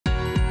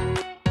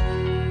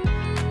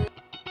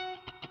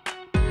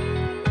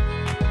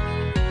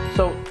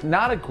So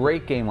not a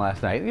great game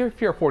last night.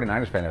 If you're a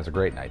 49ers fan, it was a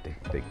great night.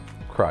 They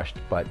crushed,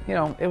 but you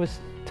know, it was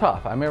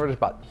tough. I remember there's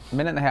about a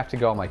minute and a half to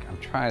go. I'm like, I'm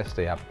trying to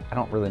stay up. I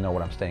don't really know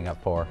what I'm staying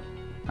up for.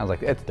 I was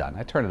like, it's done.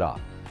 I turned it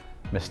off.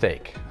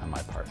 Mistake on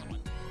my part.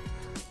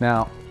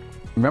 Now,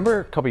 remember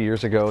a couple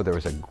years ago, there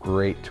was a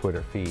great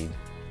Twitter feed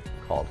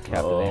called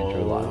Captain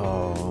Andrew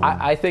Luck.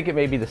 I think it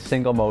may be the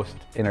single most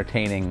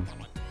entertaining,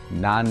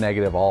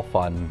 non-negative, all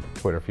fun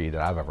Twitter feed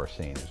that I've ever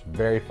seen. It was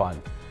very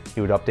fun. He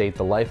would update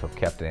the life of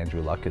Captain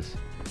Andrew Luck as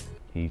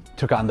he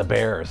took on the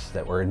bears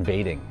that were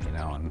invading, you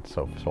know, and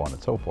so on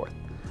and so forth.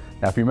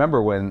 Now, if you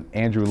remember when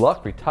Andrew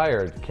Luck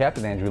retired,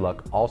 Captain Andrew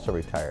Luck also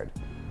retired.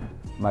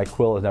 My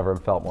quill has never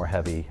felt more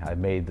heavy. I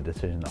made the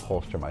decision to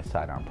holster my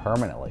sidearm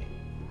permanently.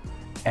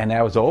 And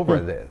that was over.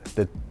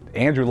 The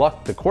Andrew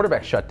Luck, the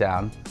quarterback, shut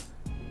down,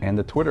 and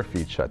the Twitter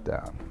feed shut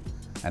down.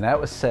 And that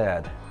was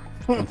sad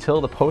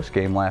until the post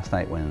game last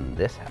night when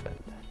this happened.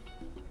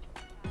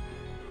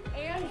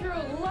 Andrew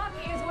Luck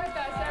is with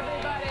us,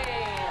 everybody.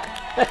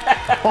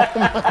 Oh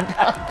my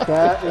God,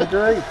 that is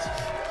great.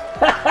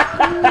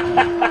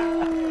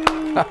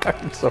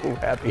 I'm so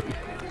happy.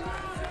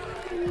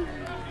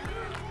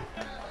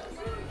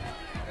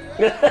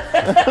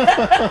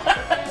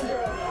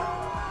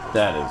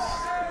 That is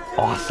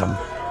Awesome.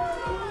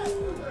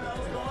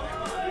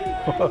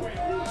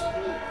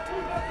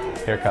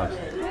 Here it comes.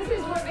 This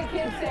is what the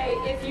kids say.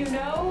 If you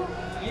know,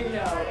 you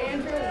know.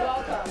 Andrew,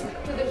 welcome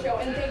to the show,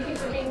 and thank you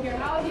for being here.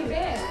 How have you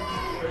been?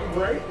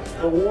 Great.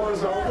 The war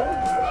is over.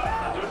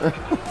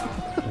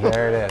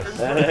 There it is.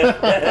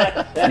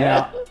 You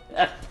know,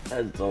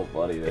 that's so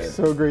funny, man.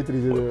 So great that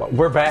he did it.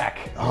 we're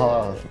back.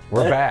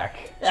 We're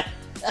back.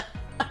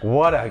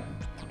 What a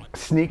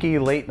sneaky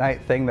late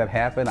night thing that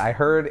happened. I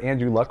heard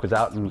Andrew Luck was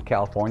out in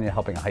California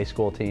helping a high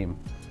school team.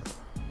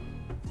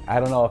 I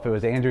don't know if it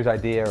was Andrew's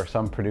idea or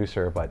some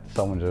producer, but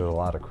someone deserves a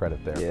lot of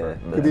credit there. Yeah,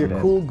 Could be a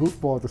cool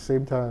goofball at the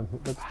same time.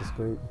 That's just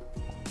great.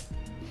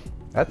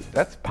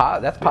 That's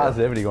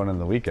positivity going into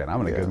the weekend.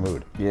 I'm in a good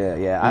mood.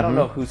 Yeah. I don't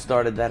know who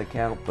started that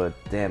account, but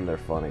damn, they're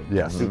funny.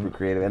 Yes. Super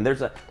creative. And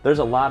there's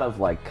a lot of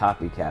like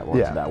copycat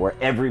ones about where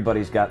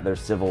everybody's got their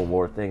Civil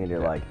War thing, and you're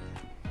like,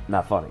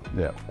 not funny.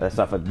 Yeah. That's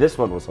not fun. This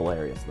one was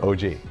hilarious, though.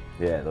 OG.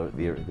 Yeah,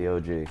 the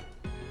OG.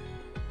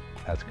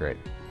 That's great.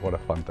 What a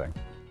fun thing.